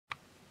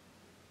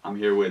I'm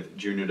here with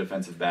junior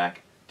defensive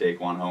back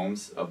Daquan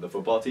Holmes of the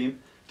football team.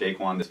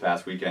 Daquan this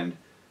past weekend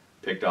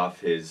got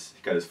his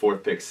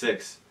 4th pick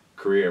six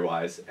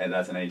career-wise, and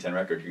that's an 80-10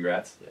 record.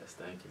 Congrats. Yes,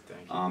 thank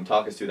you.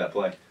 Talk us through that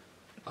play.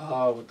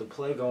 With the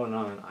play going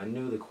on, I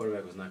knew the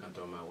quarterback was not going to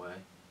throw my way.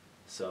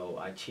 So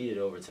I cheated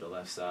over to the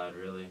left side,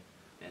 really,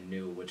 and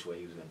knew which way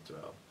he was going to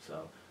throw.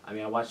 So, I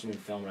mean, I watched him in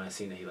film, and I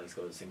seen that he likes to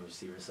go to the single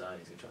receiver side.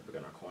 He's going to try to pick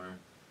on our corner.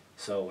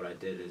 So what I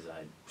did is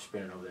I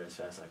sprinted over there as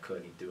fast as I could,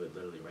 and he threw it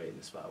literally right in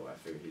the spot where I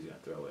figured he was going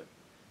to throw it.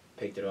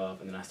 Picked it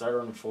off, and then I started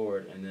running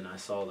forward, and then I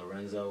saw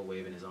Lorenzo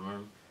waving his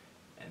arm,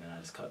 and then I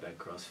just cut back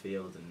across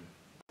field, and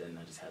then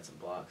I just had some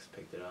blocks,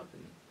 picked it up,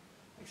 and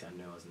next thing I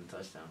knew I was in the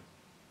touchdown.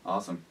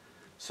 Awesome.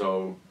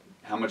 So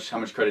how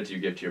much credit do you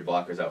give to your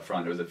blockers out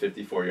front? It was a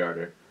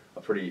 54-yarder,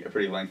 a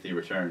pretty lengthy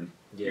return.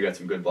 Yeah. You got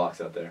some good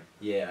blocks out there.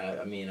 Yeah,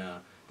 I mean,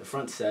 the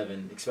front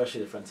seven,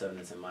 especially the front seven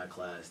that's in my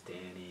class,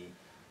 Danny,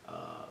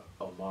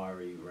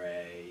 Omari,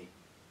 Ray,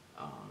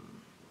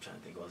 I'm trying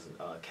to think what was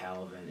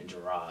Calvin and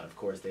Gerard. Of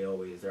course, we're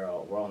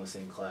all in the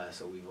same class,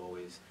 so we've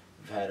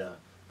had a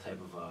type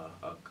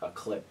of a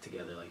click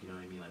together, like, you know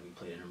what I mean, like we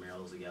played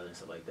intramurals together and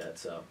stuff like that.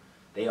 So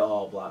they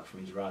all blocked for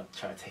me. Gerard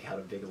tried to take out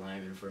a big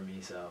lineman for me.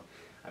 So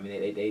I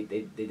mean,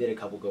 they did a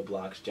couple good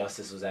blocks.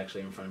 Justice was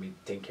actually in front of me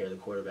taking care of the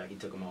quarterback. He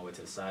took him all the way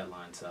to the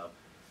sideline. So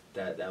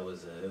it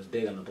was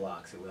big on the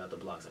blocks. And without the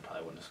blocks, I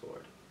probably wouldn't have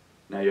scored.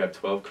 Now you have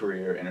 12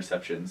 career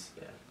interceptions.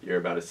 Yeah. You're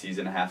about a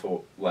season and a half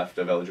left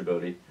of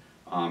eligibility.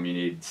 You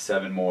need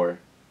 7 more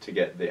to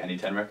get the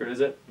NE10 record, is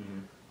it? Mm-hmm.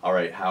 All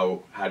right.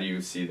 How do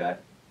you see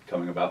that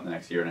coming about in the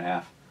next year and a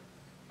half?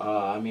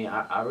 I mean,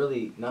 I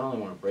really not only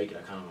want to break it,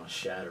 I kind of want to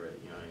shatter it.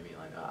 You know what I mean?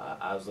 Like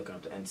I was looking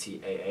up the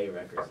NCAA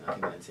records, and I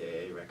think the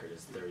NCAA record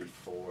is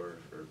 34 or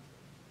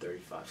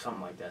 35,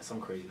 something like that, some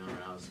crazy number.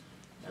 And I was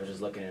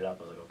just looking it up.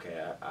 I was like,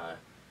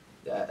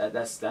 okay,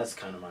 that's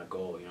kind of my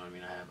goal. You know what I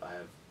mean? I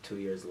have 2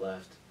 years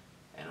left,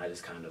 and I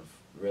just kind of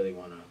really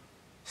want to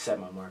set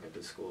my mark at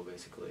this school,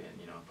 basically, and,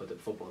 you know, put the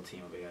football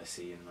team of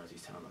AIC and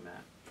Northeast Town on the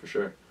map. For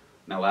sure.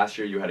 Now, last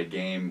year you had a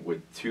game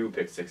with 2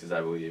 pick sixes,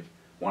 I believe.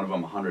 One of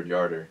them a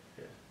 100-yarder.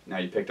 Yeah. Now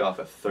you picked off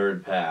a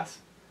 3rd pass,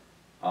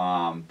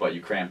 but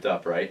you cramped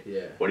up, right?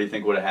 Yeah. What do you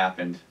think would have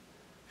happened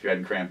if you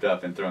hadn't cramped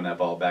up and thrown that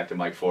ball back to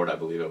Mike Ford? I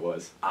believe it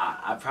was.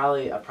 I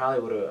probably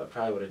would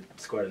have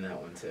scored in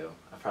that one too.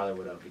 I probably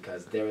would have,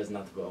 because there was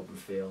nothing but open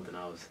field, and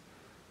I was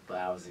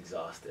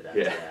exhausted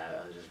after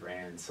that. I just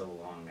ran so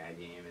long that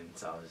game, and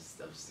so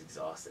I was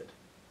exhausted.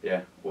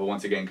 Yeah. Well,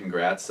 once again,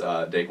 congrats,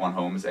 Daquan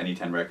Holmes,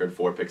 NE10 record,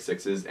 4 pick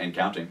sixes and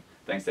counting.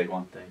 Thanks,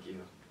 Daquan. Thank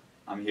you.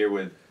 I'm here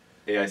with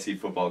AIC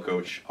football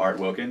coach Art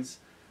Wilkins.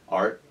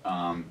 Art,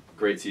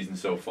 great season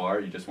so far.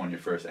 You just won your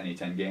first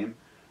NE10 game.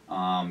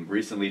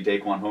 Recently,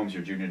 Daquan Holmes,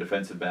 your junior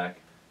defensive back,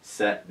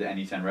 set the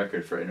NE10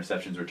 record for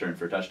interceptions returned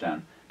for a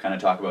touchdown. Kind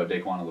of talk about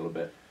Daquan a little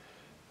bit.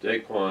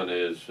 Daquan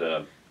is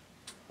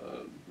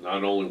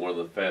not only one of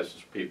the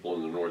fastest people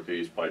in the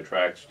Northeast by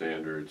track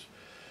standards,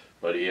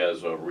 but he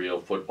has a real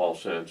football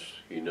sense.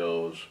 He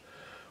knows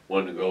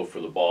when to go for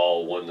the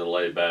ball, when to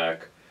lay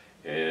back,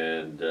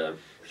 and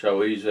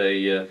so he's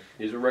a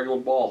regular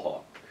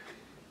ball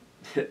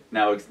hawk.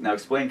 Now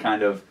explain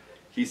kind of.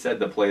 He said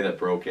the play that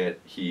broke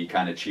it, he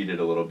kind of cheated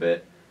a little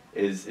bit.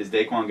 Is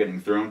Daquan getting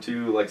thrown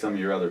to like some of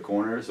your other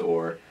corners,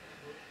 or?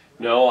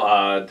 No,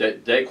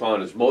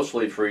 Daquan is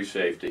mostly free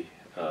safety.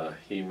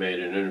 He made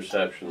an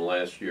interception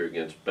last year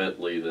against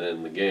Bentley to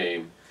end the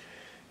game,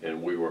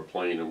 and we were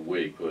playing him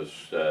weak because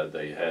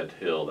they had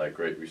Hill, that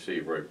great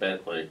receiver at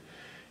Bentley,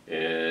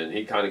 and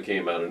he kind of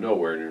came out of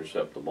nowhere and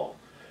intercepted the ball.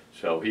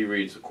 So he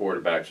reads the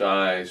quarterback's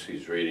eyes,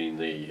 he's reading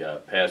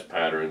the pass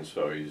patterns,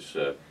 so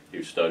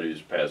he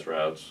studies pass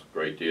routes a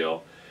great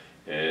deal,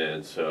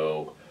 and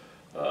so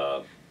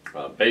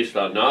based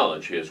on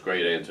knowledge, he has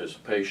great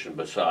anticipation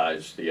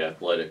besides the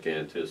athletic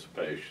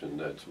anticipation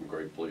that some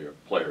great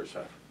players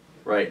have.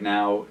 Right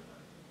now,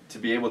 to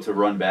be able to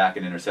run back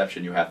an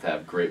interception, you have to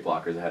have great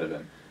blockers ahead of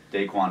him.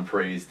 Daquan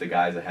praised the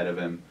guys ahead of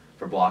him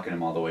for blocking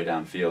him all the way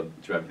downfield.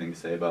 Do you have anything to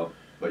say about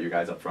your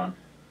guys up front?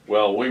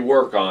 Well, we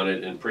work on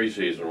it in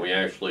preseason. We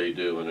actually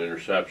do an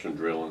interception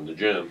drill in the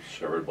gym,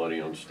 so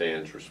everybody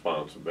understands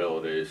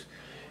responsibilities.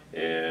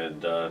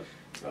 And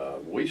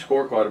we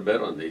score quite a bit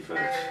on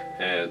defense.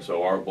 And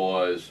so our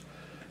boys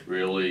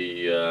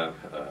really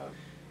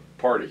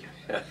party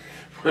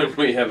when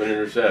we have an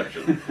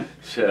interception.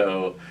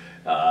 So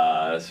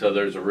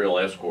there's a real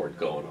escort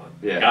going on.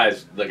 Yeah.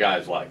 The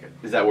guys like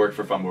it. Does that work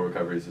for fumble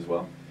recoveries as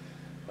well?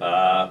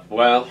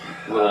 Well,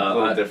 a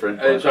little different.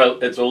 It's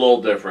a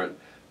little different.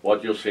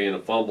 What you'll see in a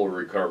fumble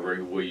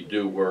recovery, we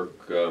do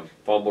work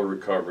fumble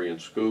recovery and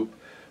scoop.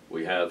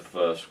 We have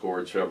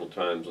scored several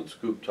times on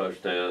scoop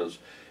touchdowns,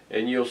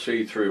 and you'll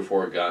see 3 or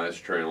 4 guys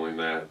trailing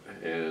that,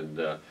 and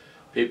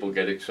people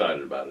get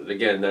excited about it.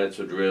 Again, that's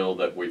a drill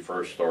that we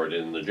first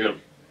started in the gym.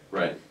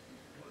 Right.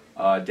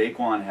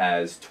 Daquan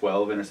has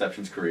 12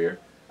 interceptions career,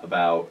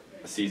 about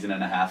a season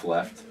and a half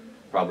left,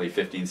 probably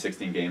 15,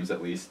 16 games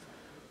at least.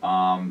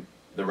 The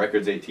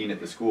record's 18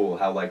 at the school.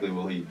 How likely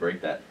will he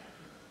break that?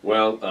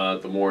 Well,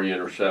 the more he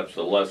intercepts,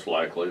 the less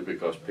likely,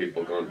 because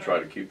people are going to try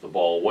to keep the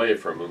ball away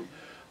from him.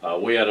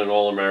 We had an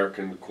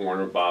All-American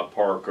corner, Bob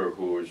Parker,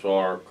 who was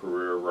our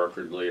career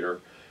record leader,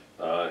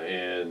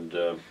 and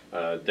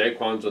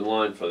Daquan's in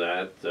line for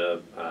that.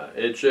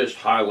 It's just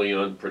highly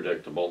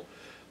unpredictable,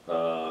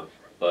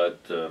 but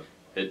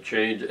it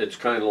changed. It's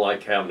kind of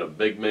like having a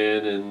big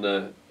man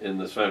in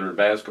the center of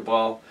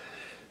basketball.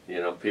 You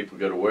know, people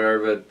get aware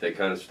of it, they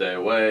kind of stay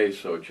away,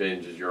 so it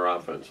changes your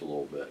offense a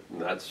little bit. And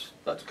that's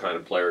the kind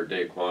of player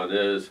Daquan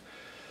is.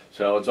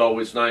 So it's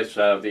always nice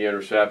to have the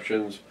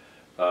interceptions,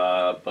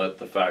 but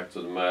the fact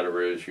of the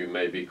matter is you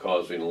may be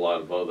causing a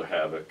lot of other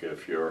havoc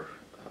if you're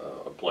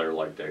a player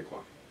like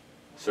Daquan.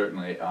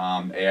 Certainly.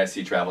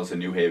 AIC travels to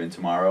New Haven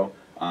tomorrow.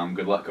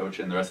 Good luck, Coach,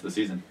 and the rest of the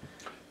season.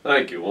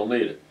 Thank you. We'll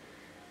need it.